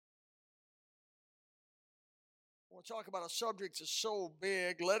want to talk about a subject that's so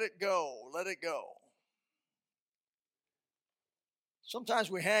big. Let it go. Let it go. Sometimes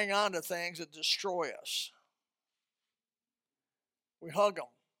we hang on to things that destroy us. We hug them.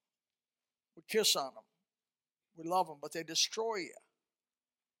 We kiss on them. We love them, but they destroy you.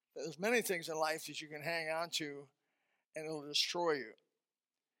 There's many things in life that you can hang on to, and it'll destroy you.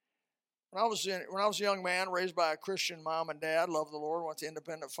 When I was a young man, raised by a Christian mom and dad, loved the Lord, went to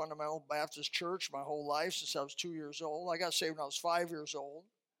Independent Fundamental Baptist Church my whole life since I was 2 years old. I got saved when I was 5 years old,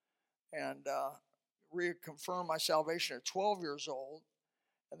 and reconfirmed my salvation at 12 years old,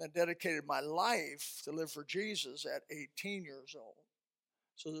 and then dedicated my life to live for Jesus at 18 years old.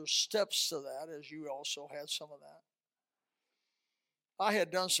 So there's steps to that, as you also had some of that. I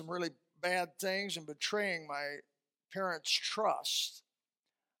had done some really bad things in betraying my parents' trust.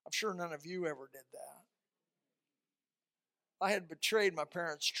 I'm sure none of you ever did that. I had betrayed my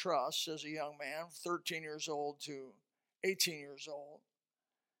parents' trust as a young man, 13 years old to 18 years old,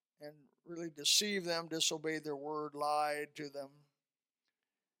 and really deceived them, disobeyed their word, lied to them.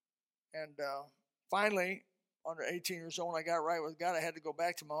 And finally, under 18 years old, when I got right with God, I had to go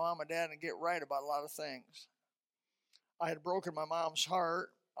back to my mom and dad and get right about a lot of things. I had broken my mom's heart.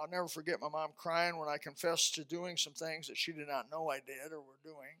 I'll never forget my mom crying when I confessed to doing some things that she did not know I did or were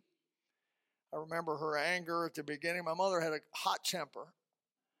doing. I remember her anger at the beginning. My mother had a hot temper.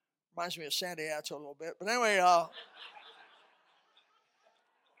 Reminds me of Sandy Atto a little bit. But anyway,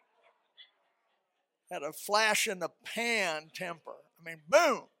 had a flash in the pan temper. I mean,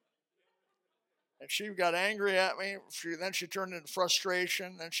 boom. And she got angry at me. Then she turned into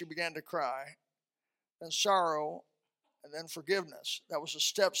frustration. Then she began to cry. Then sorrow. And then forgiveness. That was the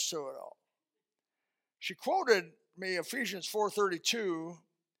steps to it all. She quoted me Ephesians 4:32.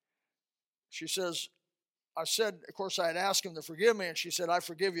 She says, I said, of course, I had asked him to forgive me, and she said, I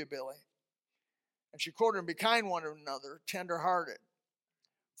forgive you, Billy. And she quoted him, be kind one to another, tender-hearted,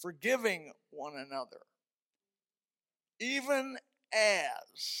 forgiving one another. Even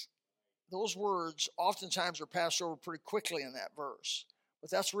as, those words oftentimes are passed over pretty quickly in that verse, but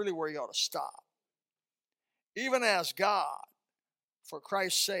that's really where you ought to stop. Even as God, for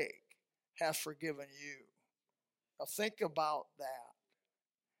Christ's sake, hath forgiven you. Now think about that.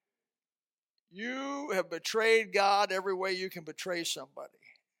 You have betrayed God every way you can betray somebody.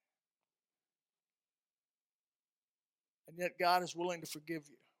 And yet God is willing to forgive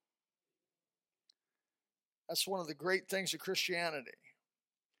you. That's one of the great things of Christianity.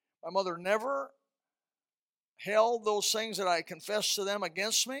 My mother never held those things that I confessed to them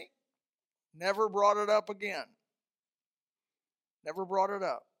against me. Never brought it up again. Never brought it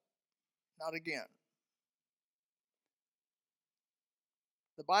up. Not again.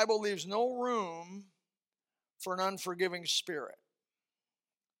 The Bible leaves no room for an unforgiving spirit.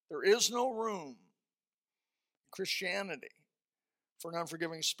 There is no room in Christianity for an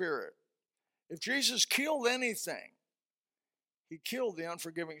unforgiving spirit. If Jesus killed anything, he killed the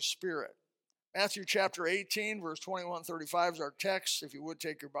unforgiving spirit. Matthew chapter 18, verse 21-35 is our text, if you would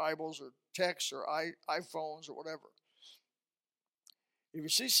take your Bibles or texts or iPhones or whatever. If you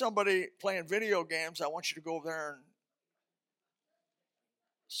see somebody playing video games, I want you to go over there and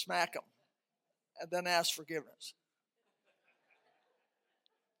smack them and then ask forgiveness.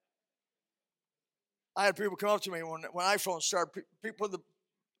 I had people come up to me when iPhones started, people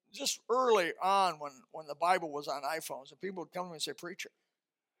just early on when the Bible was on iPhones, and people would come to me and say, preacher,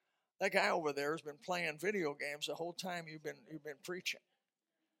 that guy over there has been playing video games the whole time you've been preaching.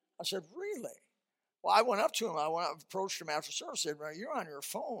 I said, really? Well, I went up to him. Approached him after service. Said, well, you're on your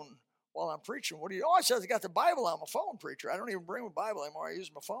phone while I'm preaching. What do you? Oh, I said, I got the Bible on my phone, preacher. I don't even bring my Bible anymore. I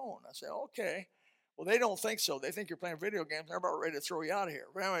use my phone. I said, okay. Well, they don't think so. They think you're playing video games. They're about ready to throw you out of here.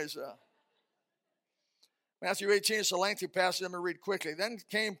 But anyways, Matthew 18 is a lengthy passage. Let me read quickly. Then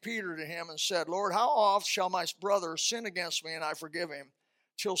came Peter to him and said, Lord, how oft shall my brother sin against me and I forgive him?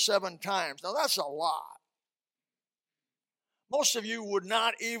 Till 7 times. Now, that's a lot. Most of you would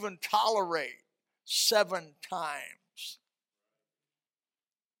not even tolerate 7 times.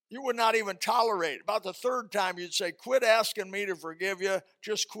 You would not even tolerate it. About the 3rd time, you'd say, quit asking me to forgive you.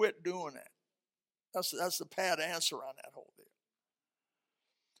 Just quit doing it. That's the pat answer on that whole deal.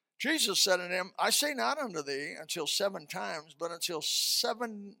 Jesus said unto him, I say not unto thee until 7 times, but until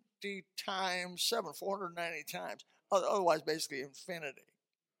 70 times 7, 490 times. Otherwise, basically infinity.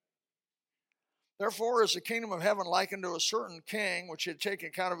 Therefore is the kingdom of heaven likened to a certain king which had taken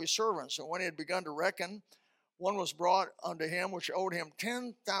account of his servants. And when he had begun to reckon, one was brought unto him which owed him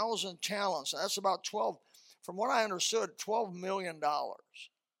 10,000 talents. And that's about 12, from what I understood, $12 million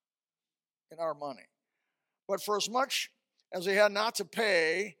in our money. But for as much as he had not to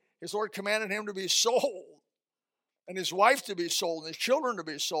pay, his Lord commanded him to be sold and his wife to be sold, and his children to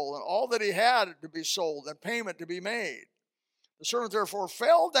be sold, and all that he had to be sold, and payment to be made. The servant therefore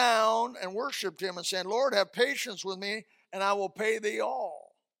fell down and worshipped him, and said, Lord, have patience with me, and I will pay thee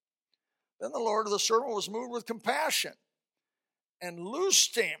all. Then the Lord of the servant was moved with compassion, and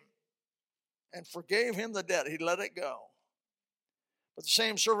loosed him, and forgave him the debt. He let it go. But the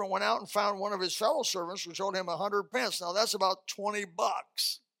same servant went out and found one of his fellow servants, which owed him 100 pence. Now that's about $20.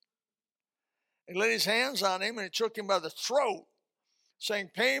 He laid his hands on him, and he took him by the throat,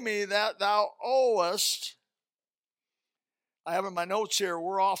 saying, Pay me that thou owest. I have in my notes here,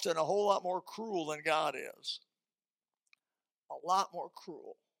 we're often a whole lot more cruel than God is. A lot more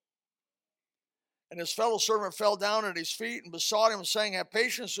cruel. And his fellow servant fell down at his feet and besought him, saying, Have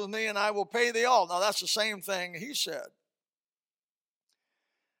patience with me, and I will pay thee all. Now that's the same thing he said.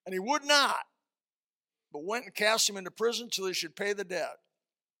 And he would not, but went and cast him into prison till he should pay the debt.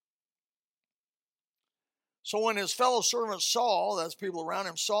 So when his fellow servants saw, that's people around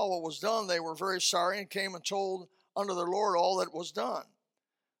him, saw what was done, they were very sorry, and came and told unto their Lord all that was done.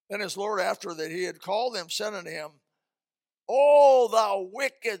 Then his Lord, after that he had called them, said unto him, O thou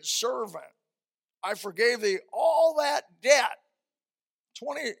wicked servant, I forgave thee all that debt,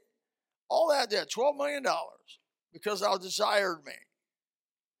 $12 million, because thou desired me.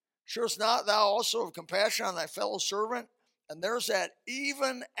 Shouldst not thou also have compassion on thy fellow servant? And there's that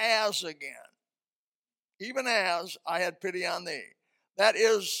even as again. Even as I had pity on thee. That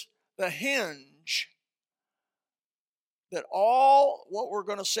is the hinge that all what we're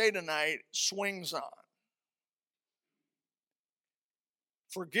going to say tonight swings on.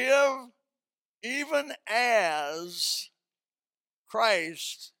 Forgive even as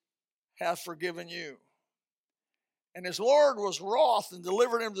Christ hath forgiven you. And his Lord was wroth and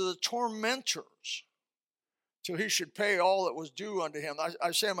delivered him to the tormentors till he should pay all that was due unto him. I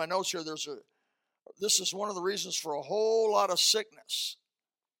say in my notes here, this is one of the reasons for a whole lot of sickness.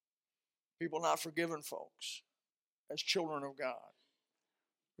 People not forgiving folks as children of God,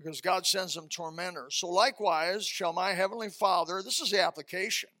 because God sends them tormentors. So likewise shall my heavenly Father, this is the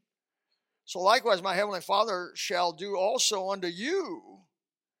application. So likewise my heavenly Father shall do also unto you,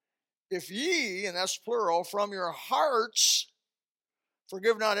 if ye, and that's plural, from your hearts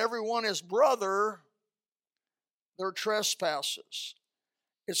forgive not every one his brother their trespasses.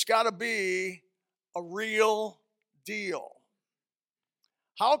 It's got to be a real deal.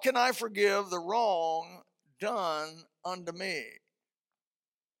 How can I forgive the wrong done unto me?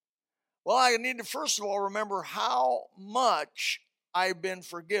 Well, I need to first of all remember how much I've been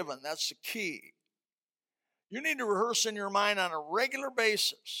forgiven. That's the key. You need to rehearse in your mind on a regular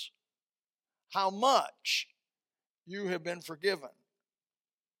basis how much you have been forgiven.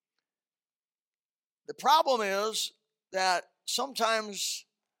 The problem is that sometimes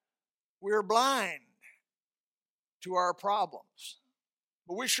we're blind to our problems,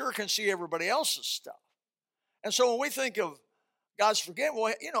 but we sure can see everybody else's stuff. And so when we think of God's forgiveness,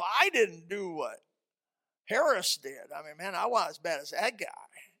 well, I didn't do what Harris did. I mean, man, I wasn't as bad as that guy.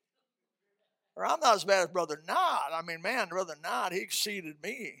 Or I'm not as bad as Brother Nod. I mean, man, Brother Nod, he exceeded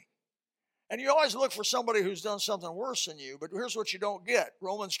me. And you always look for somebody who's done something worse than you, but here's what you don't get.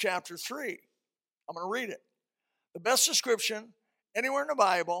 Romans chapter 3. I'm going to read it. The best description anywhere in the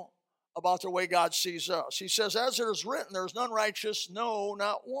Bible about the way God sees us. He says, as it is written, there is none righteous, no,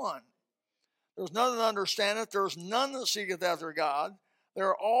 not one. There's none that understandeth, there is none that seeketh after God.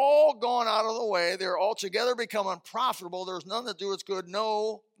 They're all gone out of the way. They're altogether become unprofitable. There's none that doeth good,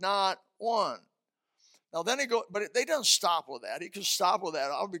 no, not one. Now then but they don't stop with that. He can stop with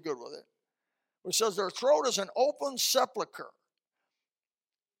that. I'll be good with it. It says their throat is an open sepulcher.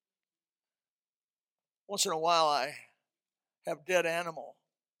 Once in a while I have dead animal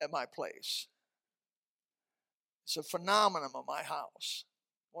at my place. It's a phenomenon of my house.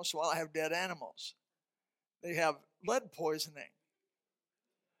 Once in a while I have dead animals. They have lead poisoning.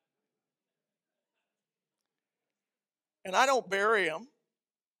 And I don't bury them.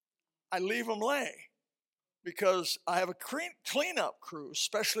 I leave them lay because I have a cleanup crew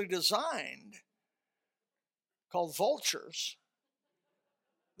specially designed called vultures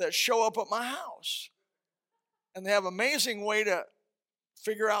that show up at my house. And they have an amazing way to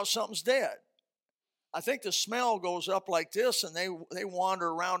figure out something's dead. I think the smell goes up like this, and they wander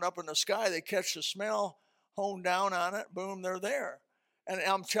around up in the sky. They catch the smell, hone down on it, boom, they're there. And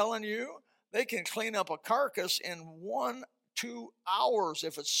I'm telling you, they can clean up a carcass in 1-2 hours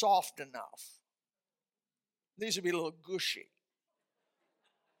if it's soft enough. These would be a little gushy.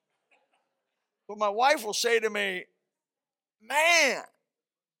 But my wife will say to me, man,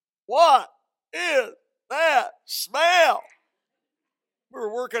 what is that smell? We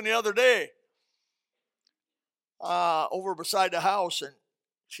were working the other day over beside the house, and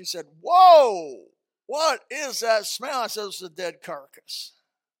she said, "Whoa, what is that smell?" I said, "It's a dead carcass."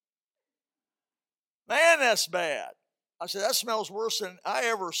 "Man, that's bad." I said, "That smells worse than I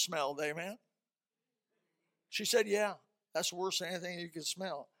ever smelled, amen." She said, "Yeah, that's worse than anything you can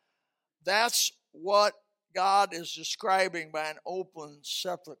smell." That's what God is describing by an open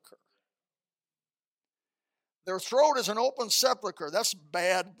sepulcher. Their throat is an open sepulcher. That's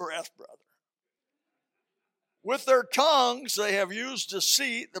bad breath, brother. With their tongues they have used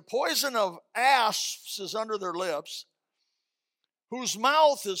deceit. The poison of asps is under their lips, whose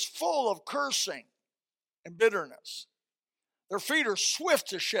mouth is full of cursing and bitterness. Their feet are swift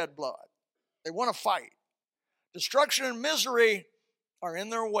to shed blood. They want to fight. Destruction and misery are in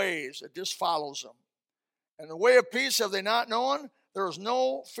their ways. It just follows them. And the way of peace have they not known? There is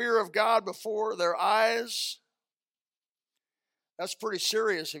no fear of God before their eyes. That's pretty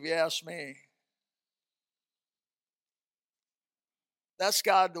serious if you ask me. That's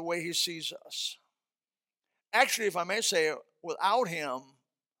God the way he sees us. Actually, if I may say, without him,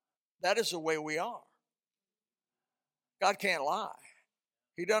 that is the way we are. God can't lie.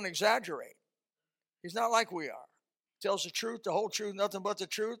 He doesn't exaggerate. He's not like we are. He tells the truth, the whole truth, nothing but the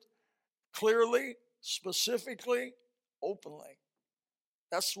truth, clearly, specifically, openly.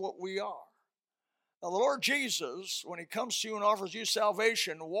 That's what we are. Now, the Lord Jesus, when he comes to you and offers you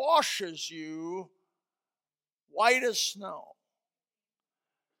salvation, washes you white as snow.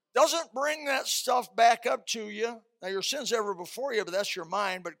 Doesn't bring that stuff back up to you. Now, your sin's ever before you, but that's your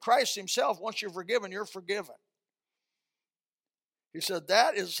mind. But Christ himself, once you're forgiven, you're forgiven. He said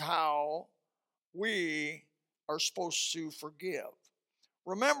that is how we are supposed to forgive.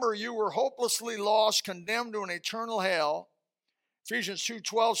 Remember, you were hopelessly lost, condemned to an eternal hell. Ephesians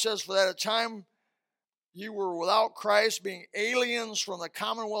 2:12 says, "For that at a time you were without Christ, being aliens from the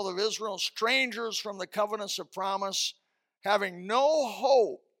commonwealth of Israel, strangers from the covenants of promise, having no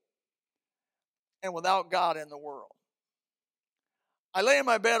hope, and without God in the world." I lay in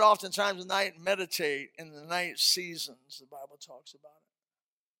my bed oftentimes at night and meditate in the night seasons. The Bible talks about it.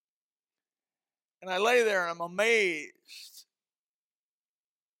 And I lay there and I'm amazed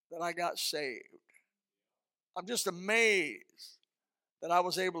that I got saved. I'm just amazed that I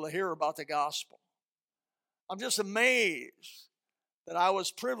was able to hear about the gospel. I'm just amazed that I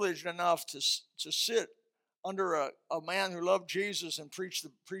was privileged enough to sit under a man who loved Jesus and preach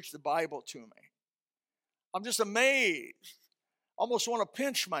the Bible to me. I'm just amazed. Almost want to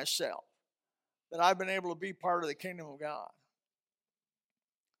pinch myself that I've been able to be part of the kingdom of God,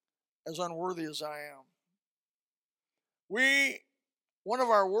 as unworthy as I am. One of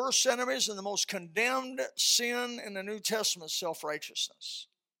our worst enemies and the most condemned sin in the New Testament is self-righteousness.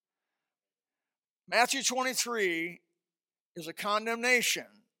 Matthew 23 is a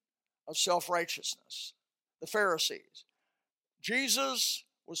condemnation of self-righteousness. The Pharisees. Jesus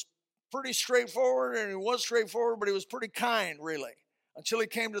was pretty straightforward, and he was straightforward, but he was pretty kind, really, until he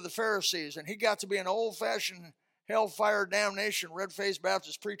came to the Pharisees, and he got to be an old-fashioned hellfire damnation, red-faced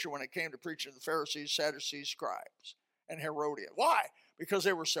Baptist preacher when it came to preaching to the Pharisees, Sadducees, scribes, and Herodians. Why? Because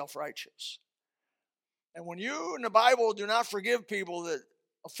they were self-righteous. And when you in the Bible do not forgive people that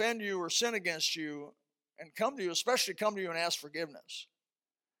offend you or sin against you and come to you, especially come to you and ask forgiveness.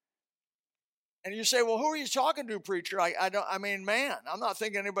 And you say, "Well, who are you talking to, preacher?" I'm not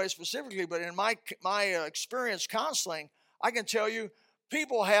thinking anybody specifically, but in my experience counseling, I can tell you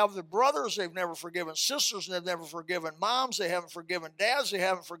people have the brothers they've never forgiven, sisters they've never forgiven, moms they haven't forgiven, dads they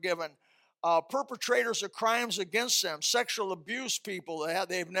haven't forgiven, perpetrators of crimes against them, sexual abuse people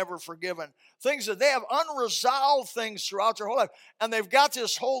they've never forgiven, things that they have unresolved things throughout their whole life. And they've got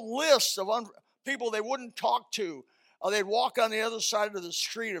this whole list of people they wouldn't talk to. They'd walk on the other side of the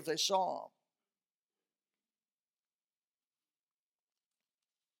street if they saw them.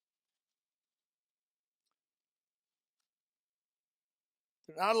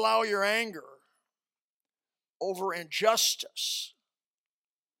 Do not allow your anger over injustice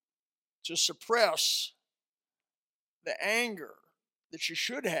to suppress the anger that you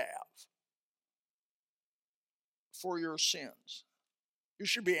should have for your sins. You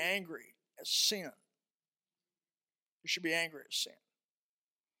should be angry at sin. You should be angry at sin.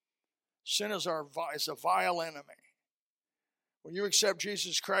 Sin is a vile enemy. When you accept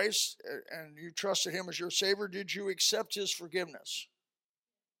Jesus Christ and you trusted him as your Savior, did you accept his forgiveness?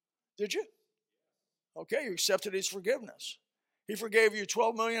 Did you? Okay, you accepted his forgiveness. He forgave you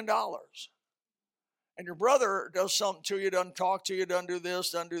 $12 million. And your brother does something to you, doesn't talk to you, doesn't do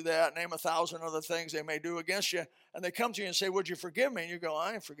this, doesn't do that, name 1,000 other things they may do against you. And they come to you and say, "Would you forgive me?" And you go,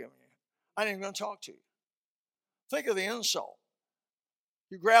 "I ain't forgiving you. I ain't even going to talk to you." Think of the insult.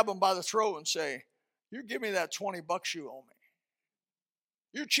 You grab them by the throat and say, You give me that $20 you owe me.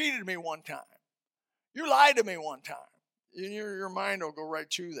 You cheated me one time. You lied to me one time. Your mind will go right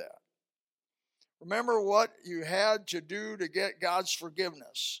to that. Remember what you had to do to get God's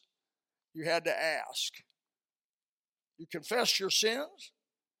forgiveness. You had to ask. You confessed your sins.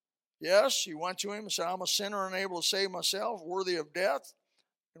 Yes, you went to him and said, I'm a sinner unable to save myself, worthy of death.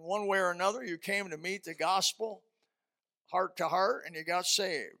 In one way or another, you came to meet the gospel, heart to heart, and you got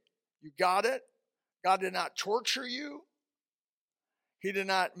saved. You got it. God did not torture you. He did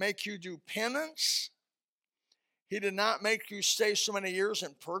not make you do penance. He did not make you stay so many years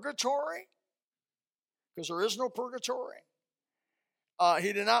in purgatory, because there is no purgatory.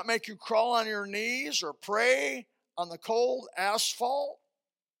 He did not make you crawl on your knees or pray on the cold asphalt.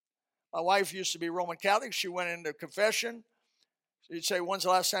 My wife used to be Roman Catholic. She went into confession. He'd say, when's the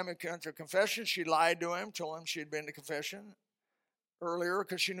last time you went to confession? She lied to him, told him she'd been to confession earlier,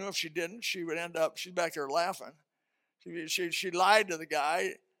 because she knew if she didn't, she would end up, she's back there laughing. She lied to the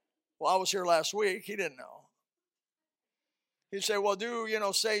guy. Well, I was here last week. He didn't know. He'd say, well,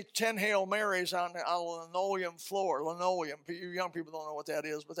 say 10 Hail Marys on a linoleum floor. Linoleum. You young people don't know what that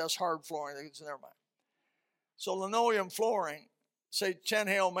is, but that's hard flooring. Never mind. So linoleum flooring, say 10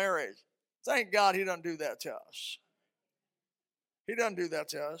 Hail Marys. Thank God he doesn't do that to us. He doesn't do that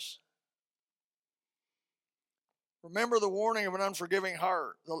to us. Remember the warning of an unforgiving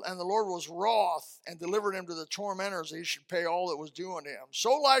heart. And the Lord was wroth and delivered him to the tormentors, that he should pay all that was due unto him.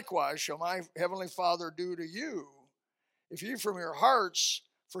 So likewise shall my heavenly Father do to you, if you from your hearts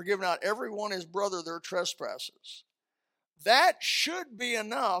forgive not every one his brother their trespasses. That should be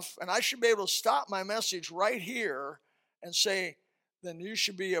enough, and I should be able to stop my message right here and say, then you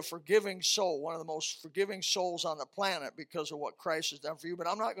should be a forgiving soul, one of the most forgiving souls on the planet, because of what Christ has done for you. But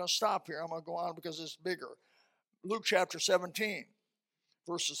I'm not going to stop here. I'm going to go on because it's bigger. Luke chapter 17,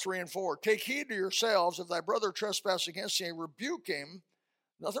 verses 3 and 4. Take heed to yourselves. If thy brother trespass against thee, rebuke him.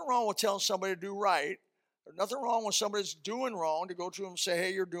 Nothing wrong with telling somebody to do right. There's nothing wrong when somebody's doing wrong to go to him and say,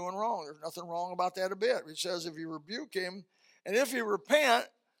 hey, you're doing wrong. There's nothing wrong about that a bit. He says, if you rebuke him, and if you repent,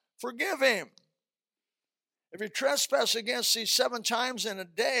 forgive him. If he trespass against thee 7 times in a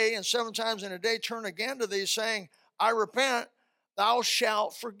day, and 7 times in a day turn again to thee, saying, I repent, thou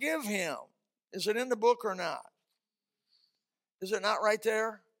shalt forgive him. Is it in the book or not? Is it not right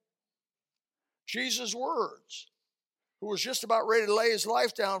there? Jesus' words, who was just about ready to lay his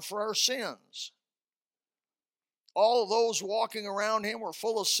life down for our sins. All of those walking around him were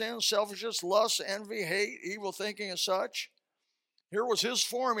full of sin, selfishness, lust, envy, hate, evil thinking, and such. Here was his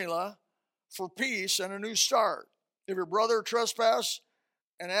formula for peace and a new start. If your brother trespass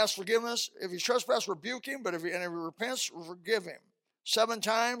and ask forgiveness, if he trespass, rebuke him, but if he repents, forgive him. 7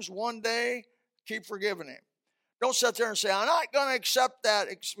 times, 1 day, keep forgiving him. Don't sit there and say, I'm not going to accept that,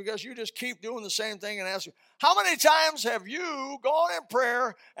 because you just keep doing the same thing and ask you. How many times have you gone in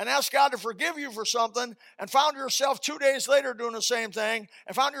prayer and asked God to forgive you for something and found yourself 2 days later doing the same thing,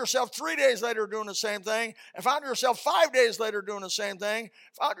 and found yourself 3 days later doing the same thing, and found yourself 5 days later doing the same thing,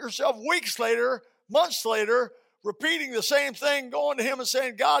 found yourself weeks later, months later, repeating the same thing, going to him and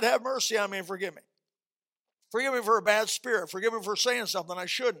saying, God, have mercy on me and forgive me. Forgive me for a bad spirit. Forgive me for saying something I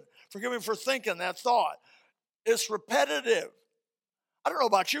shouldn't. Forgive me for thinking that thought. It's repetitive. I don't know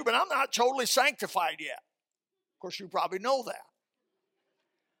about you, but I'm not totally sanctified yet. Of course, you probably know that.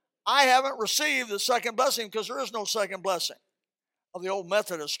 I haven't received the second blessing, because there is no second blessing of the old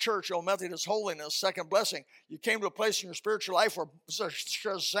Methodist church, old Methodist holiness, second blessing. You came to a place in your spiritual life where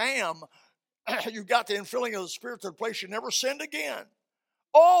shazam, you got the infilling of the Spirit to the place you never sinned again.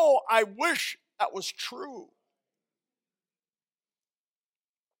 Oh, I wish that was true.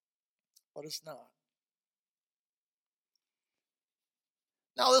 But it's not.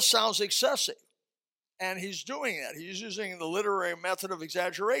 Now, this sounds excessive, and he's doing that. He's using the literary method of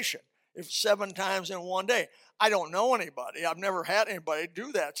exaggeration. If 7 times in 1 day. I don't know anybody. I've never had anybody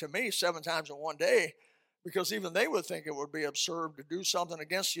do that to me 7 times in 1 day, because even they would think it would be absurd to do something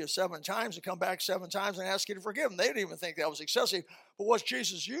against you 7 times and come back 7 times and ask you to forgive them. They didn't even think that was excessive. But what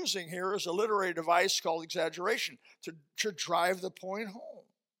Jesus is using here is a literary device called exaggeration to drive the point home.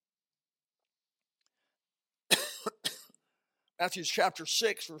 Matthew chapter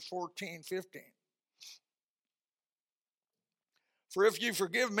 6, verse 14, 15. For if you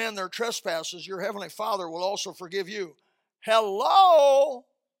forgive men their trespasses, your heavenly Father will also forgive you. Hello?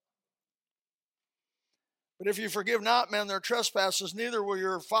 But if you forgive not men their trespasses, neither will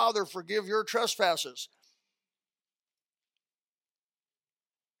your Father forgive your trespasses.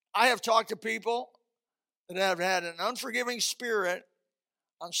 I have talked to people that have had an unforgiving spirit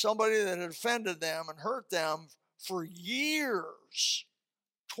on somebody that had offended them and hurt them for years,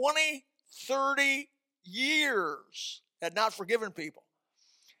 20, 30 years, had not forgiven people.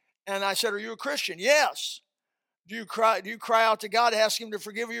 And I said, are you a Christian? Yes. Do you cry out to God, ask him to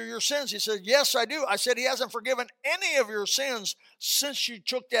forgive you your sins? He said, yes, I do. I said, he hasn't forgiven any of your sins since you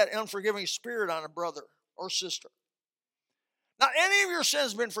took that unforgiving spirit on a brother or sister. Not any of your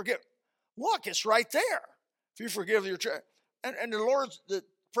sins have been forgiven. Look, it's right there. If you forgive your and the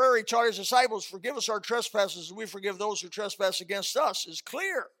prayer he taught his disciples, forgive us our trespasses as we forgive those who trespass against us, is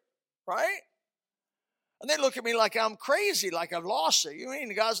clear, right? And they look at me like I'm crazy, like I've lost it. You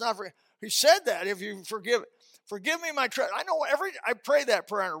mean God's not forgiving? He said that if you forgive me my trespasses. I know I pray that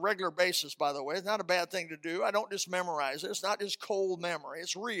prayer on a regular basis, by the way. It's not a bad thing to do. I don't just memorize it. It's not just cold memory.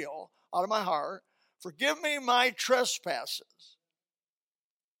 It's real, out of my heart. Forgive me my trespasses.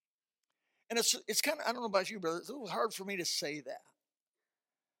 And it's kind of, I don't know about you, brother, it's a little hard for me to say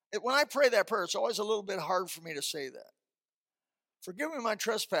that. When I pray that prayer, it's always a little bit hard for me to say that. Forgive me my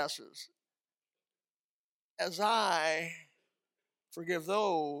trespasses as I forgive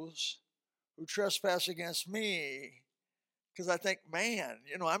those who trespass against me. Because I think, man,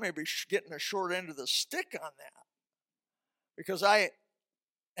 I may be getting a short end of the stick on that. Because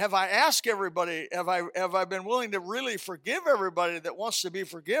have I asked everybody, have I been willing to really forgive everybody that wants to be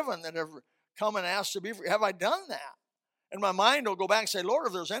forgiven, that have come and asked to be forgiven? Have I done that? And my mind will go back and say, Lord,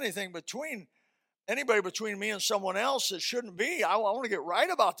 if there's anybody between me and someone else that shouldn't be, I want to get right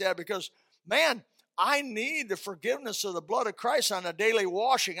about that, because, man, I need the forgiveness of the blood of Christ on a daily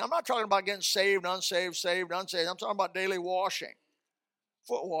washing. I'm not talking about getting saved, unsaved, saved, unsaved. I'm talking about daily washing.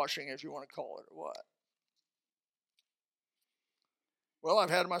 Foot washing, if you want to call it, or what. Well, I've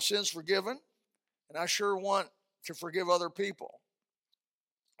had my sins forgiven, and I sure want to forgive other people.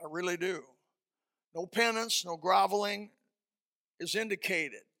 I really do. No penance, no groveling is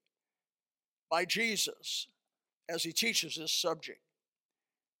indicated by Jesus as he teaches this subject.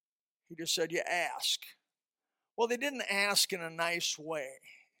 He just said, you ask. Well, they didn't ask in a nice way.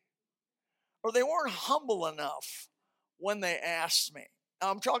 Or they weren't humble enough when they asked me. Now,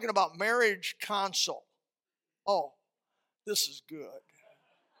 I'm talking about marriage counsel. Oh, this is good.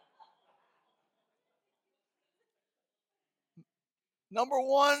 Number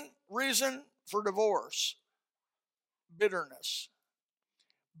one reason for divorce: bitterness.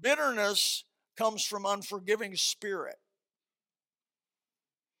 Bitterness comes from unforgiving spirit.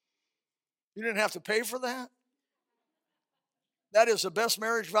 You didn't have to pay for that. That is the best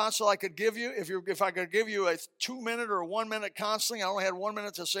marriage counsel I could give you. If I could give you a 2-minute or a 1-minute counseling, I only had 1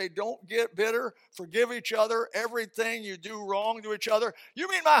 minute to say, don't get bitter, forgive each other, everything you do wrong to each other. You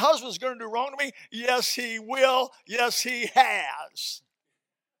mean my husband's going to do wrong to me? Yes, he will. Yes, he has.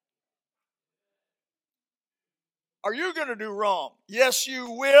 Are you going to do wrong? Yes,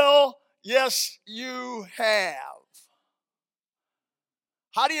 you will. Yes, you have.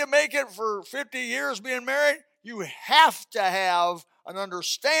 How do you make it for 50 years being married? You have to have an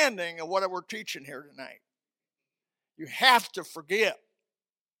understanding of what we're teaching here tonight. You have to forgive.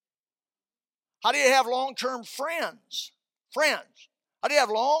 How do you have long-term friends? How do you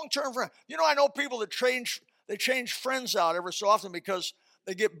have long-term friends? I know people that change friends out every so often because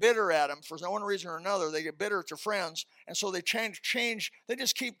they get bitter at them for one reason or another. They get bitter to friends, and so they change. They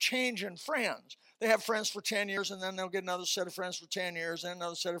just keep changing friends. They have friends for 10 years, and then they'll get another set of friends for 10 years, and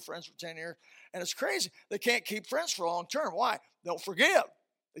another set of friends for 10 years. And it's crazy. They can't keep friends for a long term. Why? They don't forgive.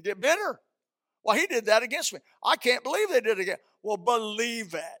 They get bitter. Well, he did that against me. I can't believe they did it again. Well,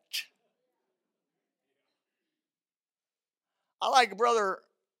 believe it. I like brother,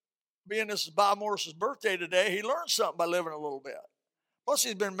 being this is Bob Morris's birthday today, he learned something by living a little bit. Plus,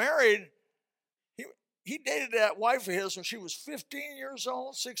 he's been married. He dated that wife of his when she was 15 years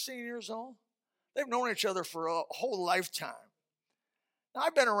old, 16 years old. They've known each other for a whole lifetime. Now,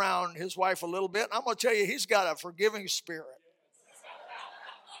 I've been around his wife a little bit, and I'm going to tell you, he's got a forgiving spirit.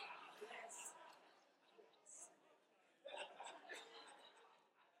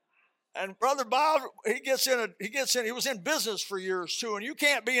 And Brother Bob, he was in business for years too, and you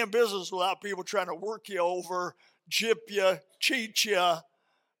can't be in business without people trying to work you over, gyp you, cheat you,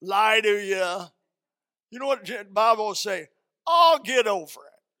 lie to you. You know what Bob will say? Oh, get over it.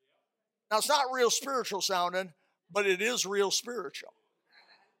 Now, it's not real spiritual sounding, but it is real spiritual.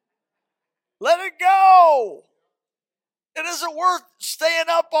 Let it go. It isn't worth staying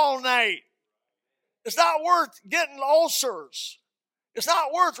up all night. It's not worth getting ulcers. It's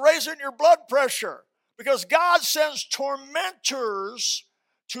not worth raising your blood pressure, because God sends tormentors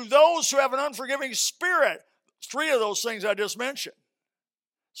to those who have an unforgiving spirit. 3 of those things I just mentioned: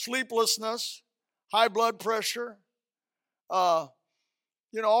 sleeplessness, high blood pressure, all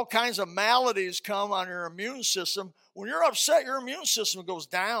kinds of maladies come on your immune system. When you're upset, your immune system goes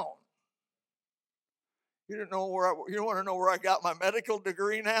down. You don't want to know where I got my medical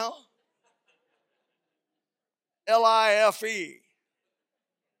degree now? LIFE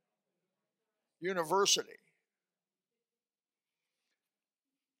University.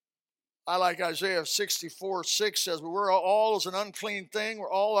 I like Isaiah 64:6 says, we're all as an unclean thing.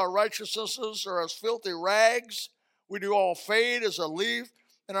 We're all our righteousnesses are as filthy rags. We do all fade as a leaf,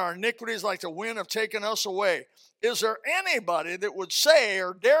 and our iniquities like the wind have taken us away. Is there anybody that would say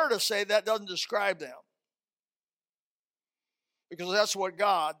or dare to say that doesn't describe them? Because that's what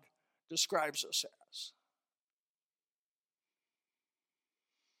God describes us as.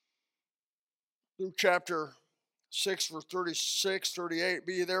 Luke chapter 6, verse 36, 38,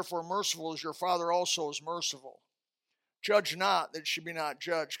 be ye therefore merciful as your Father also is merciful. Judge not that ye be not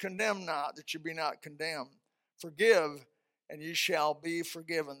judged. Condemn not that ye be not condemned. Forgive, and ye shall be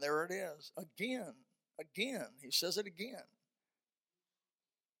forgiven. There it is. Again, he says it again.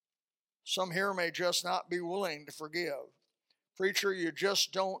 Some here may just not be willing to forgive. Preacher, you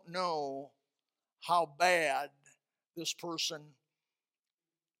just don't know how bad this person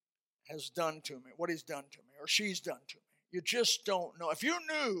has done to me, what he's done to me, or she's done to me. You just don't know. If you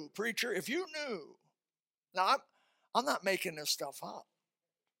knew, preacher, if you knew. Now, I'm not making this stuff up.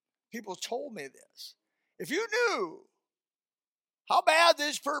 People told me this. If you knew how bad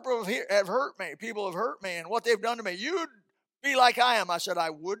these people have hurt me, people have hurt me, and what they've done to me, you'd be like I am. I said, I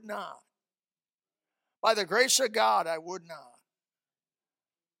would not. By the grace of God, I would not.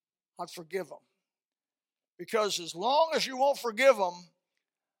 I'd forgive them. Because as long as you won't forgive them,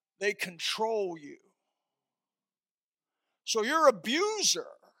 they control you. So your abuser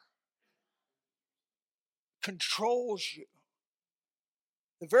controls you.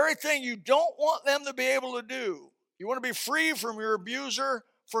 The very thing you don't want them to be able to do. You want to be free from your abuser,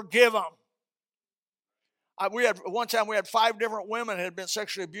 forgive them. One time we had 5 different women that had been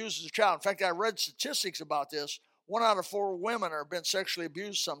sexually abused as a child. In fact, I read statistics about this. 1 out of 4 women have been sexually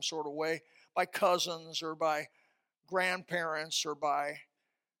abused some sort of way by cousins or by grandparents or by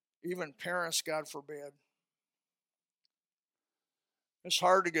even parents, God forbid. It's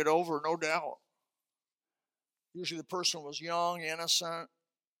hard to get over, no doubt. Usually the person was young, innocent,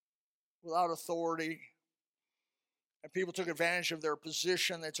 without authority. And people took advantage of their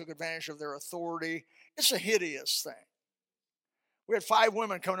position. They took advantage of their authority. It's a hideous thing. We had 5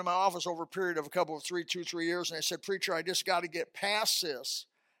 women come to my office over a period of 2-3 years, and they said, preacher, I just got to get past this.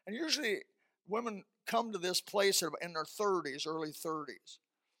 And usually women come to this place in their 30s, early 30s.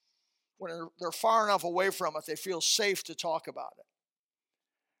 When they're far enough away from it, they feel safe to talk about it.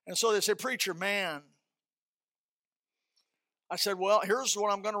 And so they say, preacher, man. I said, well, here's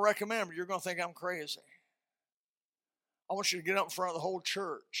what I'm going to recommend, but you're going to think I'm crazy. I want you to get up in front of the whole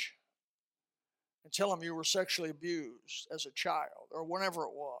church and tell them you were sexually abused as a child or whenever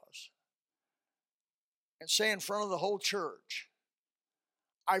it was. And say in front of the whole church,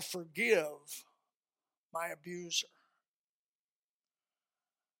 I forgive my abuser.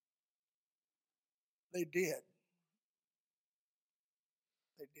 They did.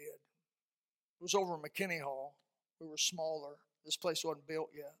 They did. It was over in McKinney Hall. We were smaller. This place wasn't built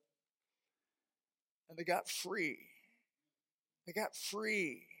yet. And they got free. They got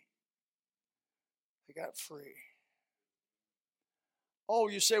free. They got free. Oh,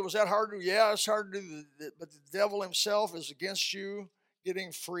 you say, was that hard to do? Yeah, it's hard to do, but the devil himself is against you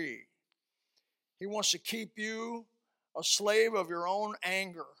getting free. He wants to keep you a slave of your own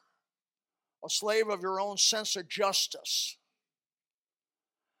anger, a slave of your own sense of justice.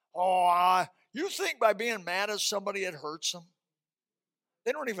 Oh, you think by being mad at somebody it hurts them?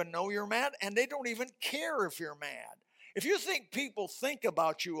 They don't even know you're mad, and they don't even care if you're mad. If you think people think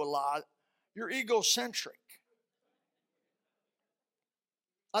about you a lot, you're egocentric.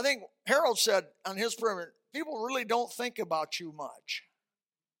 I think Harold said on his program, people really don't think about you much.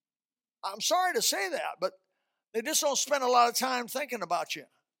 I'm sorry to say that, but they just don't spend a lot of time thinking about you.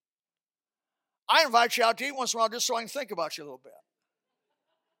 I invite you out to eat once in a while just so I can think about you a little bit.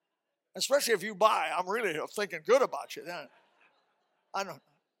 Especially if you buy. I'm really thinking good about you then. I don't know.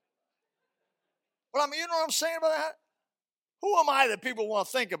 But I mean, you know what I'm saying about that? Who am I that people want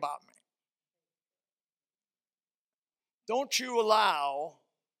to think about me? Don't you allow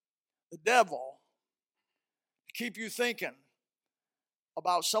the devil to keep you thinking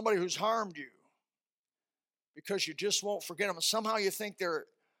about somebody who's harmed you because you just won't forget them. And somehow you think they're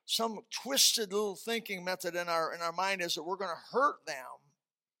some twisted little thinking method in our mind is that we're going to hurt them.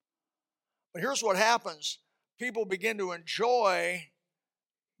 But here's what happens. People begin to enjoy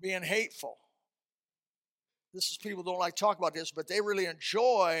being hateful. This is people don't like to talk about this, but they really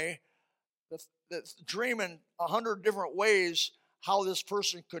enjoy the dreaming 100 different ways how this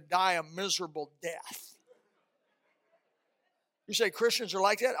person could die a miserable death. You say Christians are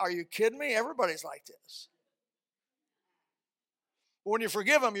like that? Are you kidding me? Everybody's like this. But when you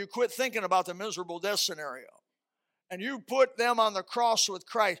forgive them, you quit thinking about the miserable death scenario. And you put them on the cross with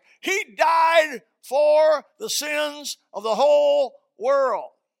Christ. He died for the sins of the whole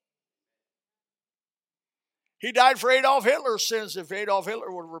world. He died for Adolf Hitler's sins if Adolf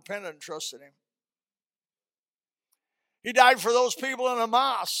Hitler would have repented and trusted him. He died for those people in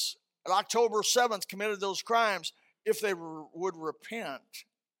Hamas on October 7th committed those crimes if they would repent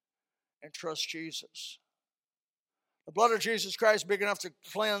and trust Jesus. The blood of Jesus Christ is big enough to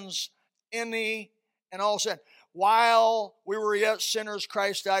cleanse any and all sin. While we were yet sinners,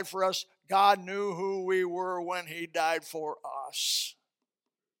 Christ died for us. God knew who we were when he died for us.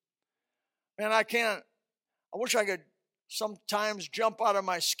 Man, I wish I could sometimes jump out of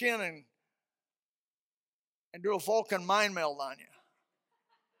my skin and do a Vulcan mind meld on you.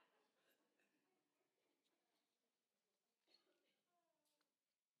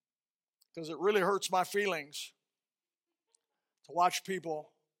 Because it really hurts my feelings to watch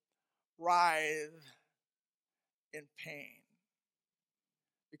people writhe in pain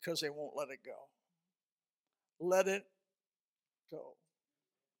because they won't let it go. Let it go.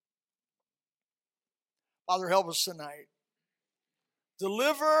 Father, help us tonight.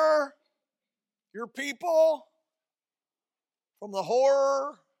 Deliver your people from the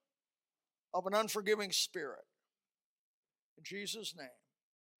horror of an unforgiving spirit. In Jesus' name,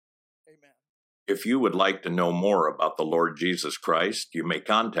 amen. If you would like to know more about the Lord Jesus Christ, you may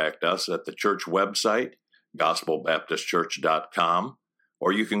contact us at the church website, gospelbaptistchurch.com,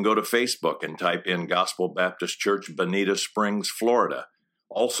 or you can go to Facebook and type in Gospel Baptist Church, Bonita Springs, Florida.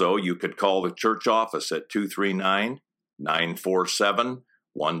 Also, you could call the church office at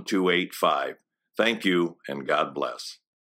 239-947-1285. Thank you, and God bless.